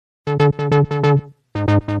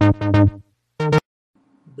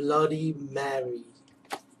Bloody Mary,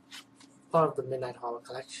 part of the Midnight Horror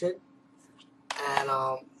Collection. And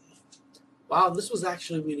wow, this was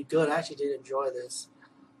actually really good. I actually did enjoy this.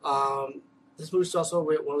 Um, this movie starts off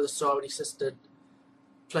with one of the sorority sisters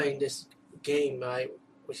playing this game, right?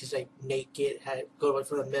 Where she's like naked, had go in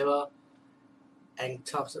front of the mirror and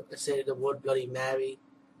talks and say the word Bloody Mary,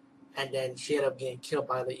 and then she ended up getting killed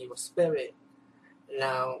by the evil spirit.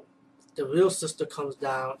 Now, the real sister comes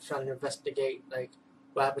down trying to investigate like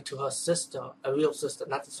what happened to her sister, a real sister,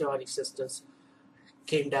 not the sorority sisters,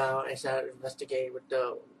 came down and started investigating with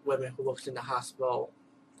the women who worked in the hospital.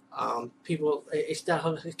 It's that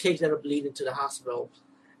her case ended up leading to the hospital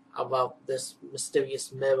about this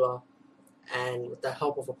mysterious mirror, and with the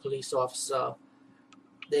help of a police officer,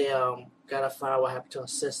 they gotta find out what happened to her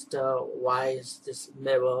sister. Why is this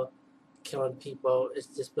mirror killing people? Is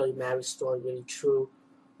this Bloody Mary story really true?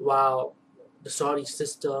 While the sorority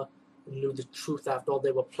sister knew the truth after all,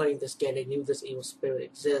 they were playing this game. They knew this evil spirit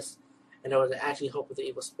exists, and they were actually helping the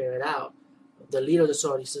evil spirit out. The leader of the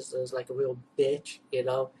sorority sister is like a real bitch,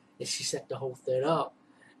 and she set the whole thing up.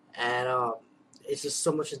 And it's just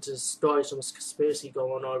so much into the story, so much conspiracy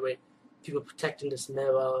going on with people protecting this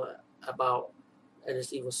mirror about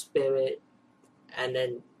this evil spirit, and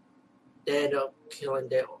then they end up killing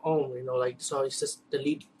their own. Like the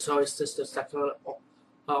lead sorority sister, start killing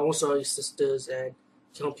her own sorority sisters and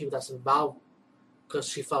killing people that's involved because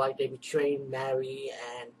she felt like they betrayed Mary,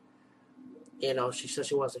 and she said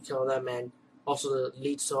she wants to kill them, and also the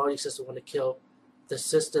lead sorority sister wanted to kill the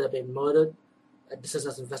sister that had been murdered. The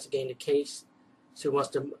sister's investigating the case. She wants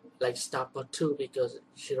to stop her too because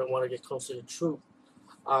she don't want to get closer to the truth.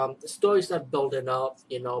 The story started building up,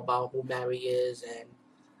 about who Mary is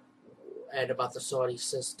and about the sorority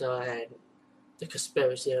sister and the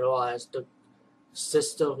conspiracy and all. As the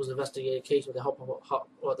sister who's investigating the case with the help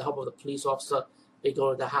of the police officer, they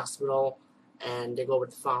go to the hospital and they go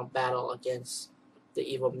with the final battle against the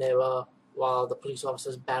evil mirror while the police officer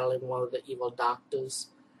is battling one of the evil doctors.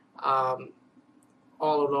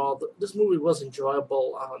 All in all, this movie was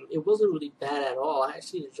enjoyable. It wasn't really bad at all. I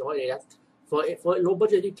actually enjoyed it. For a low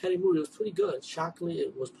budget independent movie, it was pretty good. Shockingly,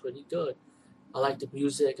 it was pretty good. I liked the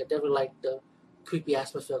music. I definitely liked the creepy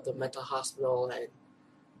atmosphere of the mental hospital and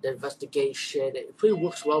the investigation. It pretty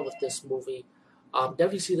works well with this movie.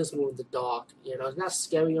 Definitely see this movie in the dark. It's not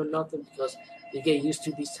scary or nothing because you get used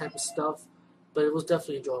to these type of stuff, but it was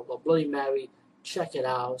definitely enjoyable. Bloody Mary, check it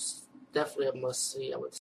out. It's definitely a must see, I would say.